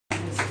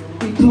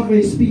He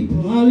covers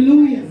people.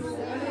 Hallelujah.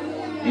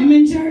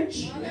 Amen,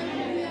 church.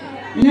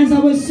 And as I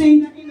was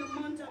saying, in the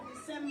month of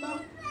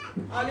December,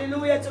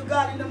 hallelujah to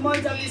God, in the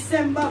month of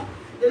December,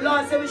 the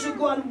Lord said we should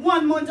go on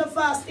 1 month of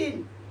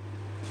fasting.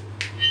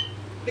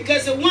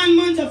 Because the 1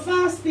 month of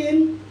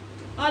fasting,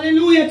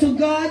 hallelujah to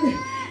God,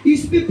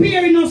 He's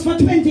preparing us for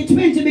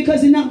 2020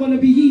 because it's not going to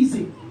be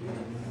easy.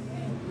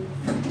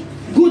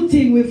 Good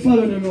thing we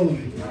follow the Lord.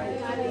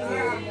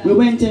 We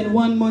went in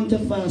 1 month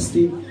of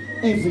fasting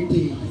every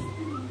day,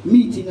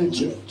 meeting at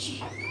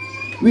church.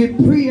 We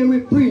pray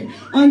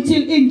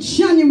until in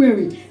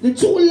January, the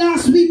 2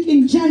 last week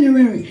in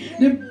January,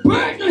 the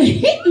burden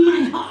hit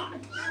my heart.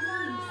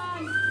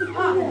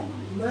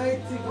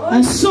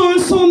 I saw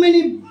so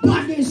many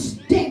bodies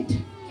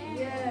dead,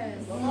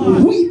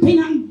 weeping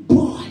and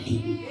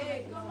bawling.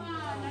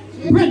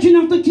 Brethren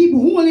have to keep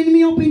holding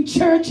me up in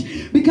church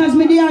because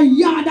me there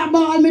yard a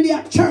ball, me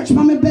there church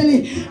from my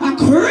belly. I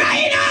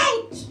crying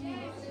out.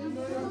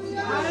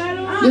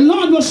 The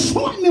Lord was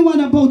showing me what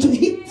I'm about to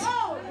hit.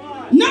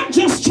 Not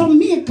just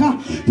Jamaica,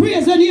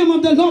 praise the name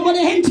of the Lord, but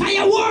the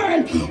entire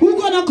world.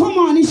 Who's gonna come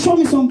on and show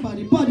me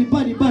somebody? Body.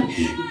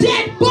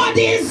 Dead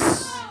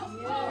bodies.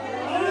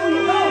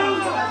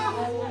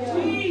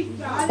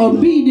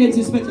 Obedience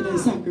is better than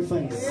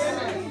sacrifice.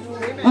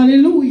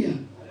 Hallelujah.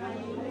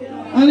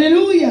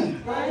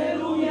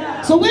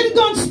 Hallelujah. So when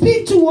God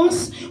speaks to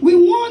us, we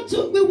want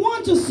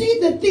to see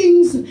the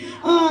things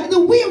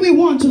the way we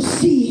want to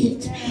see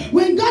it.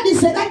 When God is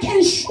said, I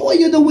can't show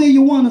you the way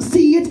you want to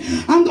see it.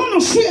 I'm going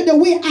to show you the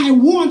way I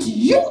want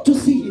you to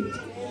see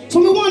it. So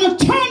we want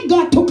to turn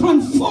God to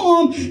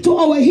conform to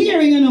our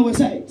hearing and our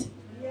sight.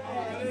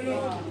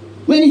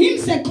 When He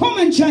said, come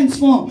and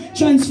transform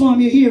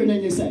your hearing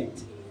and your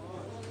sight.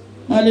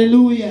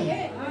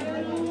 Hallelujah.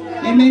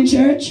 Amen,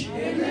 church.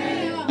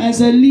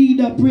 As a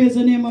leader, praise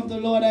the name of the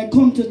Lord, I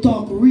come to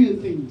talk real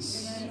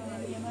things.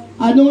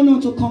 I don't know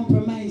to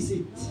compromise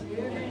it.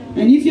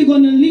 And if you're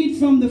going to lead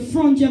from the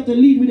front, you have to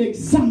lead with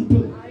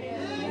example.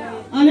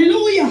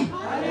 Hallelujah.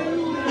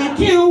 I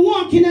can't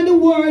walk into the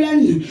world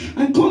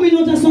and coming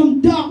out of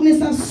some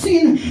darkness of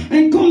sin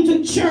and come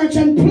to church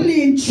and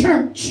play in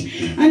church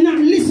and not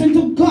listen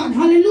to God.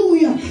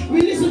 Hallelujah.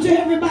 We listen to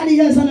everybody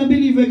else and I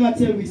believe what God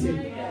tells me.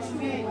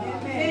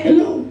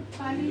 Hello.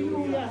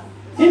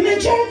 Amen,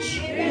 church.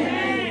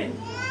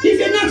 If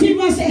you're not even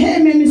going to say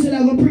amen, me say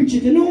I go preach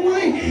it. You know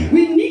why?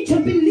 We need to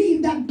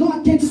believe that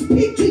God can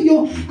speak to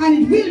you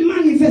and it will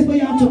manifest, but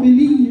you have to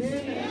believe.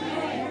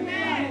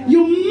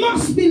 You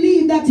must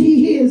believe that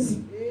He is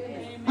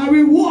a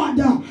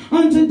rewarder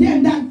unto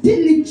them that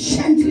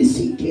diligently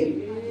seek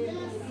Him.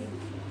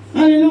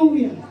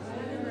 Hallelujah.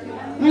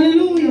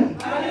 Hallelujah.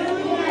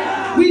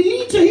 We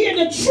need to hear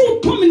the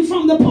truth coming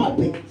from the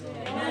pulpit.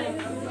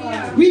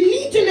 We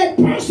need to let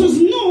persons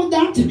know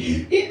that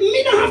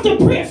we don't have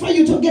to pray for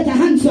you to get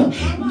an answer.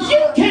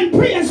 You can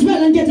pray as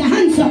well and get an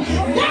answer.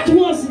 That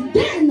was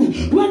then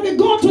when we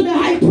go to the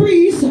high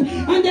priest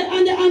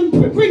and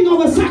bring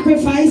our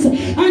sacrifice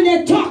and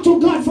they talk to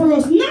God for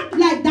us. Not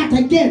like that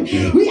again.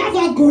 We have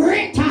a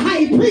greater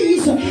high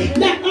priest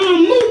that are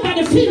moved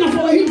by the feeling of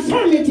our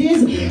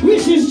infirmities,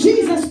 which is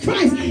Jesus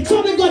Christ.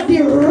 So we go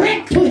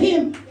direct to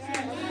Him.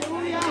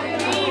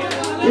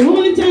 The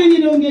only time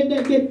you don't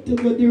get to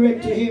go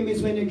direct to Him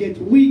is when you get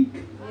weak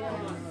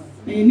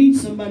and you need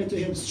somebody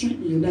to help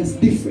strengthen you. That's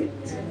different.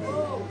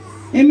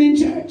 Amen,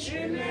 church.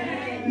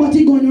 Amen. But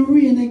He's going to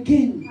reign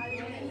again.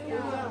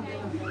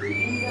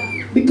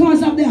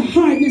 Because of the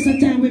hardness of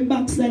time we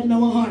backslide in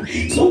our heart.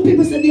 Some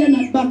people say they are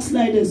not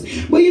backsliders.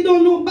 But you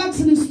don't know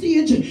backsliding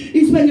stage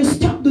is when you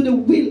stop to the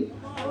will.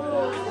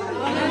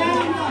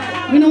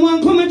 We don't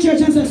want to come to church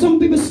and say some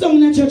people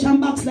stung in church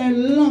and backslide a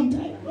long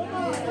time.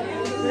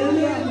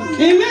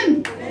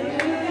 Amen.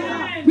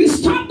 We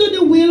stop to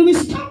the will, we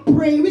stop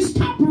pray, we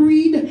stop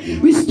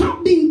read, we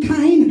stop being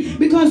kind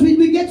because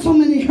we get so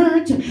many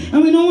hurt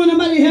and we don't want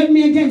nobody help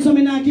me again, so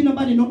we not give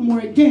nobody not more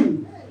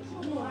again.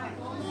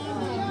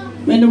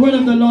 When the word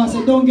of the Lord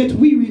said, don't get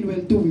weary in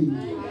well doing.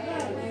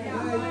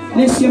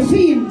 Lest you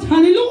faint.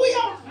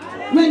 Hallelujah.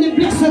 When the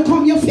blessing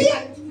come, you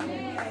faint.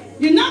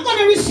 You're not going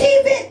to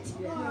receive it.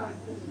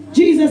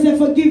 Jesus said,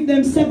 forgive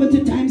them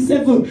 70 times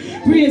 7.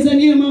 Praise the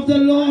name of the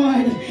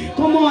Lord.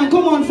 Come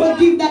on,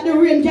 forgive that the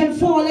rain can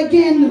fall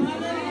again.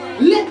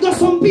 Let go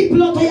some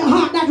people out of your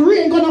heart that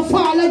rain gonna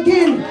fall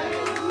again.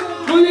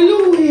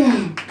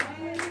 Hallelujah.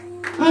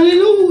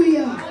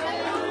 Hallelujah.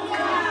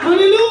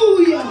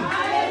 Hallelujah.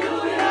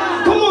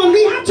 Come on,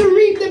 we have to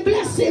reap the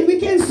blessing. We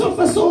can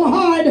suffer so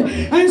hard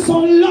and so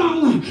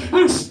long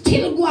and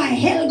still go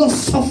hell go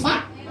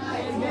suffer.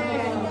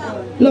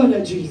 Lord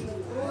of Jesus.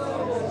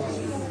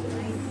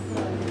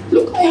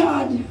 Look how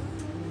hard.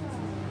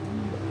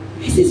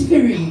 This is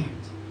very hard.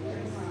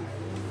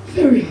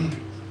 Very hard.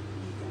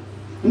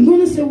 I'm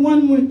going to say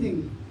one more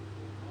thing.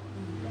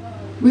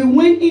 We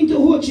went into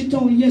Ho Chi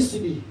Town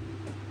yesterday.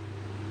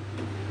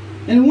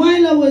 And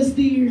while I was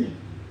there,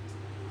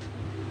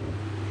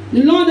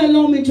 the Lord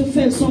allowed me to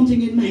feel something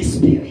in my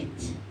spirit.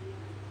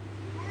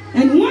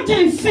 And what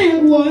I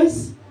felt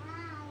was,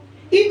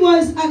 it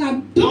was an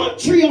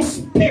adulterous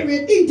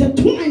spirit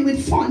intertwined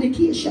with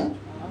fornication.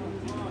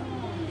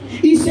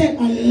 He said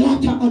a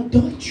lot of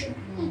adultery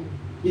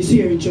is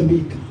here in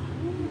Jamaica.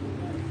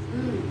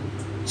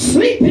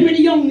 Sleeping with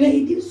young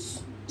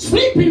ladies,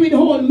 sleeping with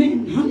old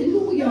men,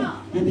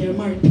 hallelujah, and they're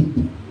married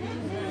people.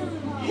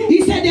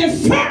 He said they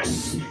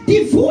first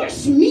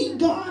divorce me,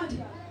 God.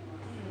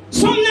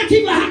 Some not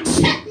even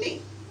accept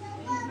me.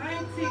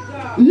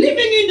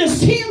 Living in the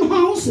same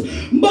house,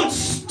 but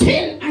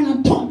still an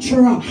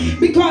adulterer.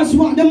 Because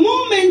what? The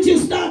moment you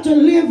start to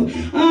live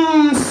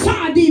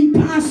sardine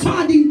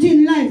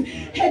thin life,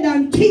 head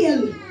and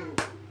tail,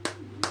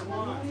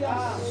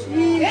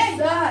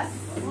 Jesus.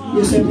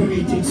 you're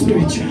separated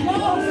spiritually.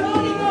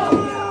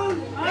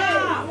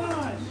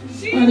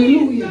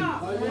 Hallelujah.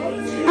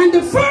 And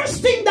the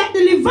first thing that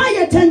the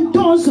Leviathan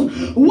does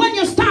when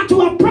you start to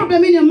have a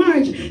problem in your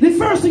marriage, the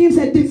first thing he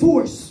said,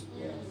 divorce.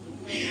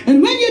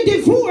 And when you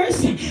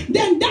divorce,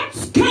 then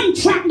that's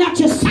contract that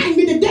you sign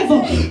with the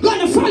devil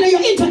gonna follow you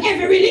into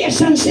every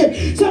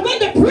relationship. So when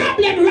the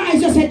problem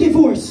rises, you say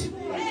divorce.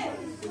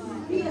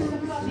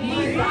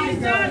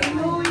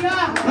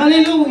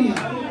 Hallelujah.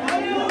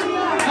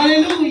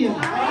 Hallelujah.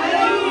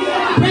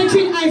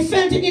 Brethren, I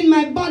felt it in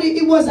my body.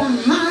 It was a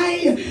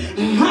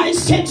high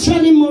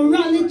sexual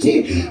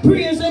immorality.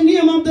 Praise the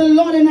name of the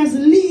Lord. And as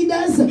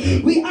leaders,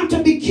 we have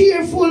to be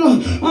careful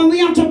and we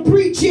have to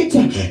preach it.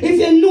 If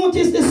you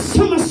notice the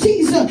summer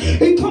season,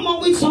 it come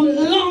out with some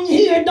long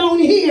hair down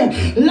here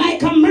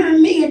like a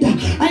mermaid.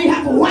 And you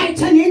have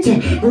white on it,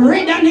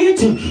 red on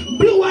it,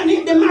 blue on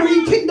it. The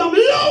marine kingdom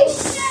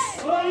loose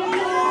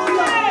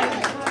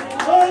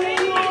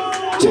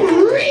to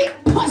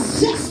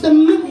repossess the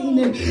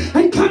mind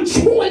and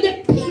control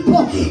the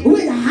people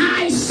with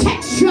high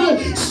sexual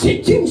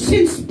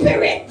seducing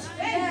spirit.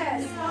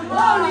 Yes.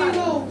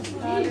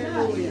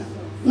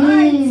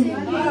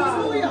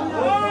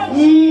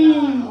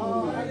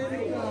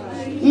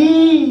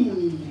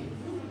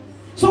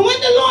 So when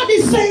the Lord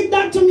is saying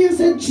that to me, I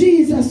said,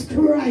 Jesus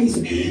Christ.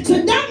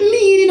 So that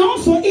means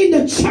also in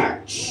the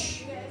church.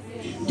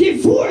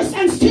 Divorce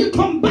and still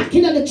come back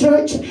into the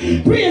church.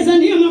 Praise the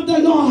name of the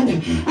Lord.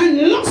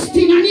 And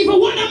lusting and even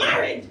want to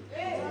marry.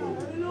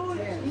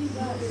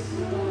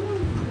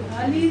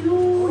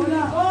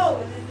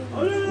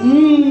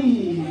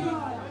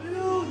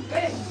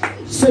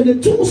 So the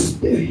two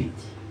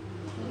spirits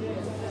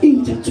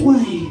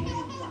intertwine,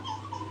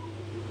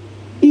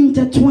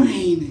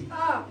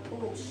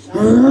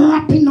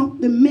 wrapping up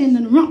the men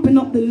and wrapping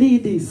up the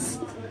ladies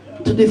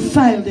to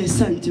defile their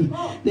sanctum,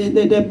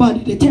 their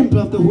body, the temple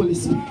of the Holy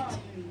Spirit.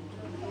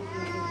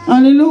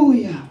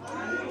 Hallelujah.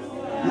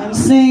 I'm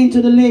saying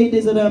to the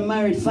ladies that are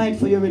married, fight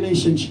for your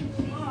relationship.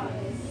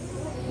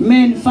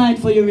 Men, fight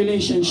for your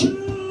relationship.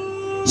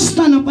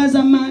 Stand up as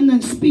a man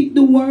and speak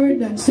the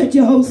word and set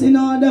your house in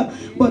order.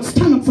 But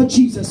stand up for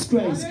Jesus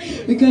Christ.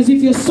 Because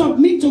if you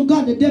submit to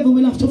God, the devil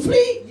will have to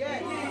flee.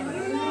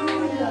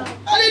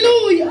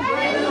 Hallelujah.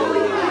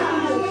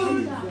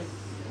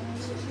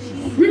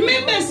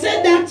 Remember I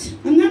said that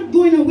I'm not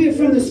going away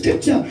from the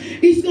scripture.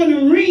 It's going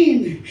to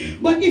rain.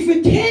 But if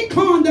you take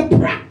on the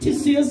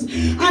practices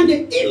and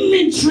the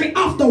imagery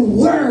of the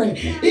word,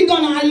 it's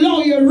going to allow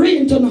your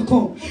rain to not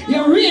come.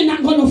 Your rain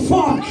not going to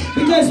fall.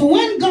 Because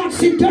when God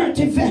sees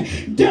dirty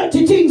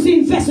things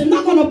in vessel,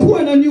 not going to pour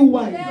in a new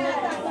wine.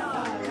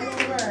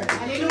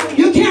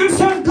 You can't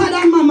serve God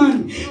and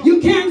mammon. You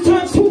can't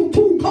serve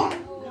two God.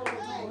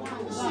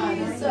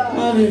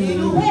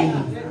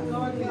 Hallelujah.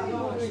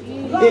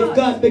 If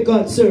God be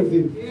God, serve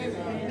him.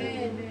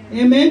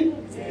 Amen.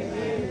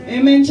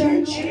 Amen,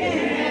 church.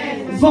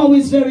 Amen. Vow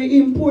is very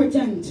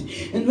important.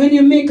 And when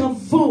you make a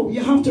vow,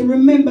 you have to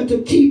remember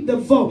to keep the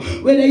vow.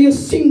 Whether you're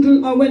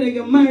single or whether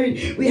you're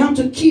married, we have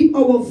to keep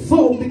our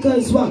vow.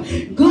 Because what?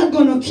 God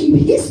gonna keep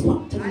his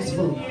part of his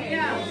vow.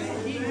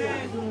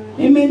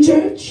 Amen,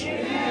 church.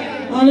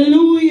 Amen.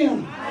 Hallelujah.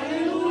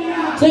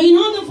 Hallelujah. So in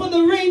order for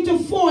the rain to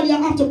fall, you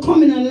have to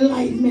come in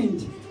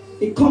alignment.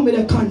 It comes with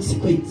a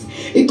consequence.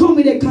 It comes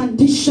with a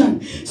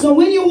condition. So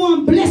when you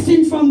want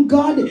blessing from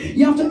God,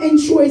 you have to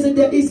ensure that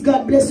there is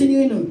God blessing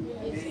you.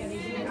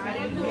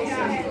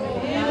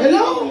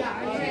 Hello?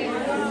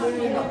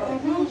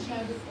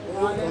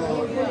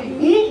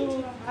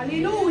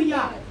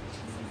 Hallelujah.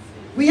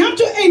 We have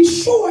to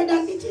ensure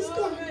that it is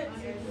God.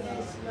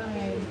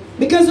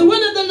 Because the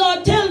word of the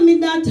Lord tells me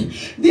that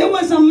there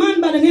was a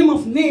man by the name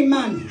of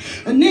Naaman.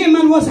 And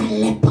Naaman was a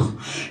leper.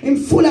 In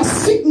full of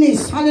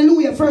sickness.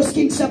 Hallelujah. 1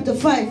 Kings chapter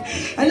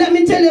 5. And let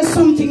me tell you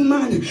something,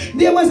 man.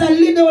 There was a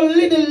little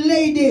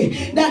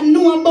lady that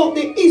knew about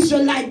the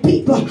Israelite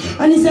people.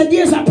 And he said,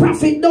 there's a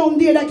prophet down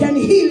there that can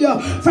heal you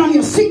from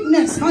your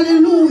sickness.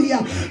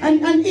 Hallelujah.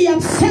 And he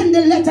had sent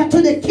a letter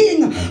to the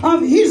king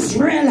of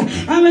Israel.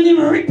 And when he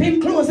ripped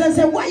him close and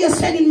said, why are you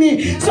sending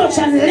me such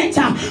a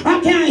letter? I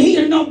can't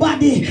heal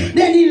nobody.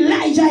 Then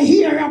Elijah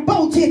hear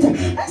about it.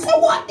 I said,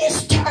 what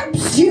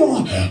disturbs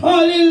you?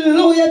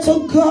 Hallelujah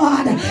to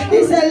God.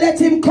 He said, let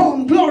him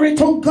come. Glory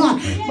to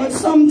God. But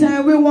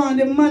sometimes we want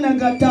the man of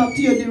God talk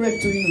to you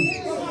direct to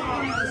you.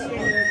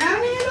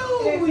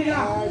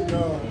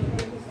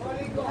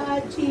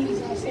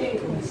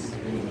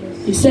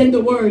 He sent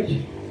the word.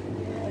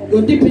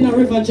 Go dip in a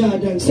river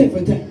Jordan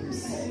 7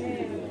 times.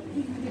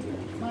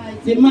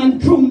 The man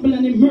grumble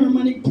and he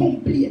murmur and he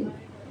complain.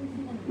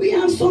 We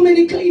have so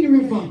many clean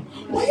rivers.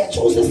 Why you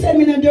choose to send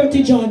me in a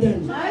dirty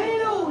Jordan?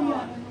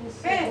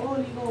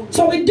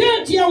 So with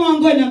dirty, I want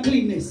to go in a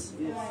cleanness.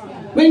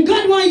 When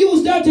God want to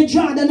use dirty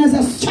Jordan as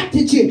a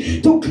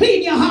strategy to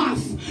clean your heart,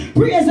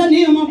 praise the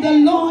name of the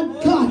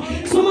Lord God.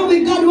 Some of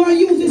it God want to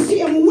use the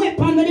same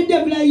weapon that the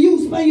devil has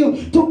used by you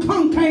to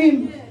conquer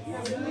him.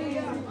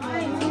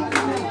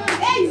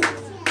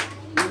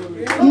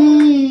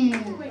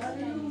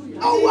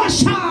 Oh,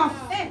 wash off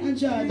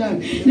Jordan.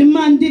 The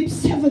man dipped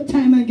 7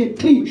 times and get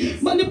clean.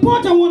 But the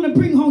point I want to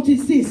bring out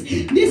is this.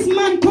 This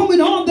man come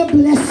with all the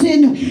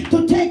blessing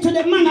to take to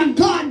the man of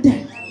God.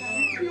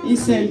 He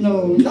said,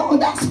 no,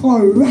 that's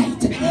all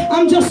right.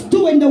 I'm just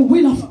doing the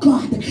will of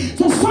God.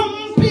 So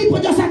some people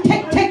just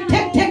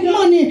take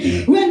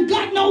money when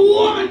God no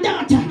want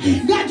that.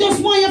 God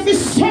just want you to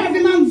serve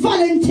him and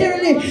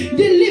voluntarily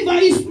deliver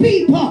his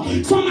people.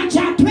 So much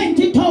at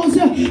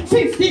 20,000,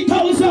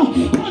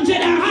 50,000,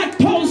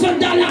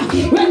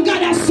 $100,000. When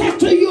God has said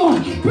to you,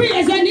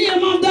 praise the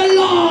name of the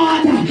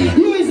Lord.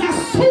 You is a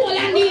soul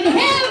and need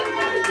help.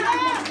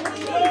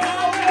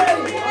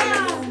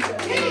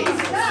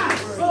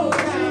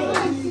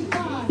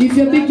 If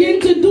you begin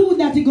to do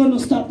that, you're going to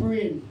stop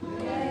rain.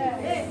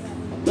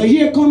 But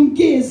here come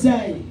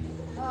Gehazi,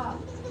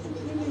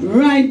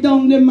 right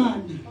down the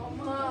man,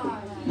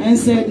 and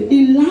said,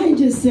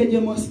 Elijah said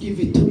you must give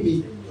it to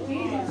me.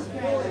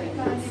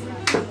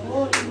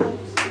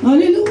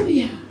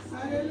 Hallelujah.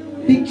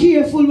 Be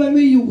careful when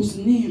we use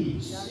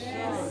names.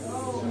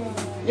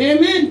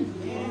 Amen.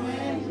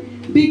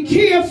 Be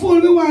careful.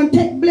 We want to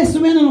take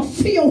blessing when I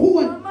fear who.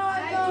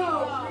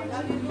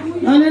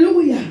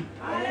 Hallelujah.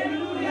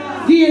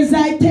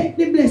 Gehazi take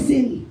the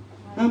blessing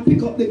and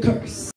pick up the curse.